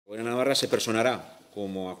En Navarra se personará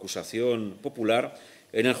como acusación popular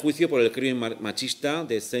en el juicio por el crimen machista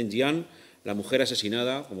de Zen, la mujer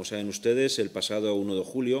asesinada, como saben ustedes, el pasado 1 de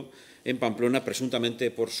julio en Pamplona,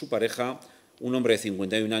 presuntamente por su pareja, un hombre de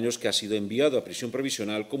 51 años que ha sido enviado a prisión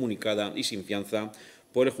provisional, comunicada y sin fianza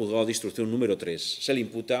por el juzgado de instrucción número 3. Se le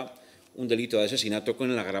imputa un delito de asesinato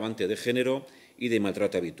con el agravante de género y de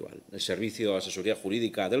maltrato habitual. El Servicio de Asesoría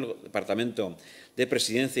Jurídica del Departamento de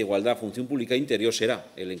Presidencia, Igualdad, Función Pública e Interior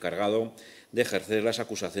será el encargado de ejercer las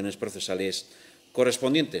acusaciones procesales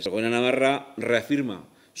correspondientes. El gobierno de Navarra reafirma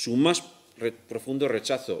su más profundo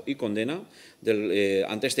rechazo y condena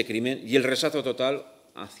ante este crimen y el rechazo total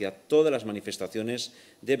hacia todas las manifestaciones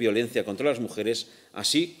de violencia contra las mujeres,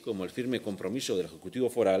 así como el firme compromiso del Ejecutivo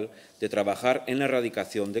Foral de trabajar en la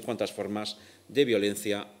erradicación de cuantas formas de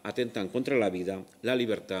violencia atentan contra la vida, la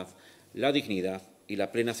libertad, la dignidad y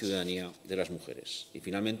la plena ciudadanía de las mujeres. Y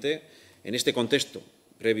finalmente, en este contexto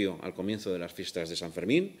previo al comienzo de las fiestas de San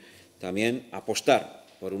Fermín, también apostar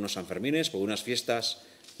por unos Sanfermines, por unas fiestas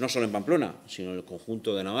no solo en Pamplona, sino en el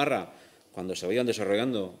conjunto de Navarra, cuando se vayan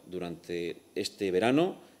desarrollando durante este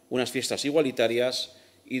verano, unas fiestas igualitarias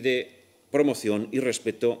y de promoción y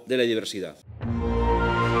respeto de la diversidad.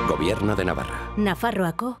 Gobierno de Navarra.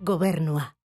 Nafarroako gobernua.